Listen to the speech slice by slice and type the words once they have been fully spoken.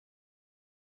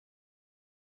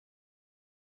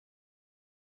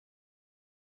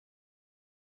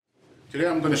Today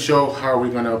I'm going to show how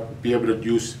we're going to be able to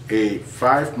use a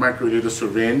 5 microliter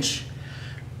syringe,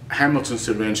 Hamilton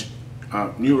syringe,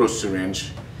 Neuros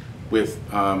syringe with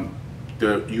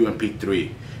the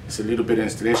UMP3. It's a little bit of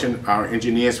installation. Our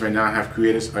engineers right now have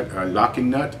created a locking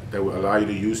nut that will allow you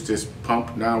to use this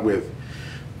pump now with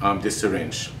this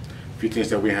syringe. A few things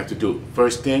that we have to do.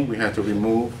 First thing we have to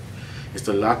remove is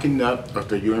the locking nut of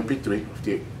the UMP3, of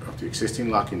the existing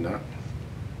locking nut.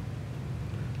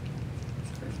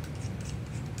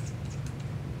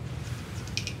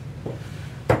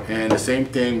 And the same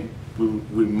thing, we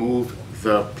remove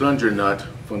the plunger nut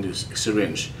from this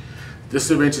syringe. This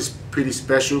syringe is pretty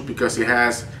special because it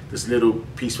has this little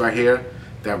piece right here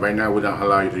that right now would not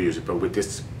allow you to use it. But with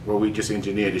this, what we just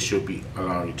engineered, it should be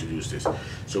allowing you to use this.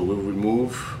 So we'll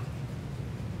remove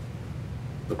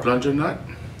the plunger nut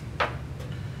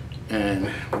and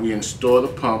we install the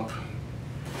pump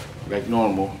like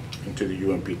normal into the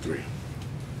UMP3.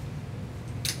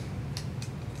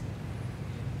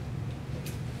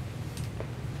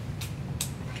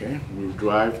 Okay, we'll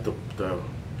drive the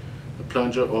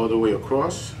plunger all the way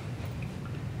across.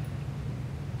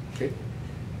 Okay,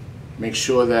 make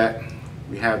sure that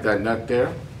we have that nut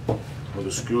there with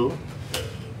the screw,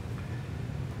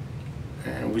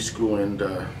 and we screw in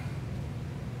the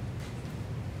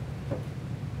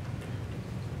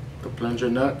plunger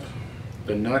nut,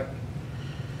 the nut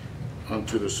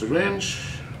onto the syringe.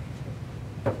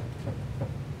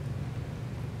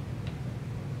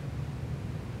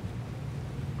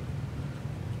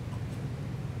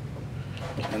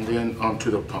 And then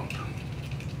onto the pump.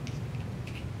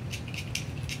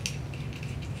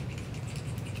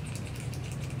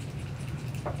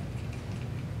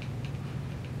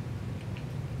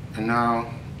 And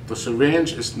now the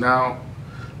syringe is now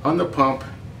on the pump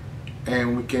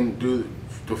and we can do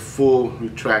the full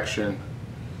retraction,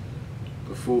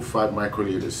 the full 5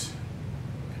 microliters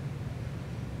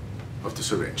of the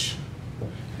syringe.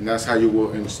 And that's how you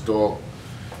will install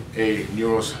a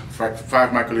Neuros 5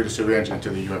 microliter syringe into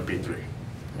the UMP3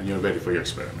 when you're ready for your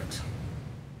experiment.